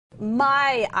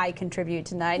my iContribute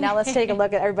tonight. Now let's take a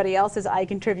look at everybody else's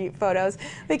iContribute photos.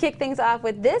 We kick things off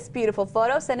with this beautiful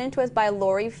photo sent in to us by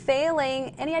Lori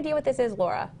Failing. Any idea what this is,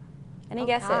 Laura? Any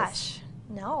guesses? Gosh,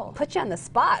 no. Put you on the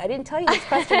spot. I didn't tell you this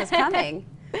question was coming.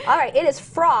 All right, it is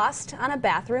frost on a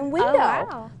bathroom window. Oh,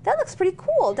 wow. That looks pretty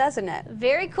cool, doesn't it?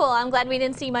 Very cool. I'm glad we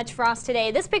didn't see much frost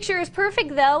today. This picture is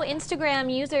perfect, though.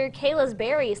 Instagram user Kayla's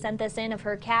Berry sent this in of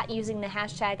her cat using the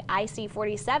hashtag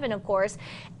IC47, of course,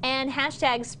 and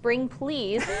hashtag spring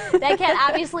please. That cat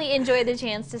obviously enjoyed the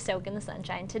chance to soak in the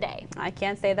sunshine today. I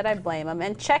can't say that I blame him.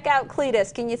 And check out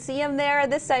Cletus. Can you see him there?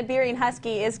 This Siberian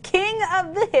Husky is king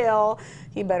of the hill.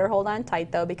 He better hold on tight,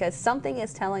 though, because something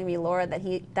is telling me, Laura, that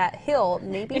that hill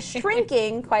may be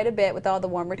shrinking quite a bit with all the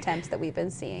warmer temps that we've been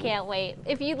seeing. Can't wait.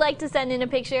 If you'd like to send in a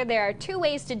picture, there are two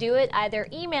ways to do it. Either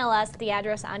email us the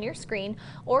address on your screen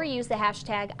or use the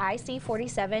hashtag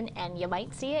IC47 and you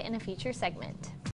might see it in a future segment.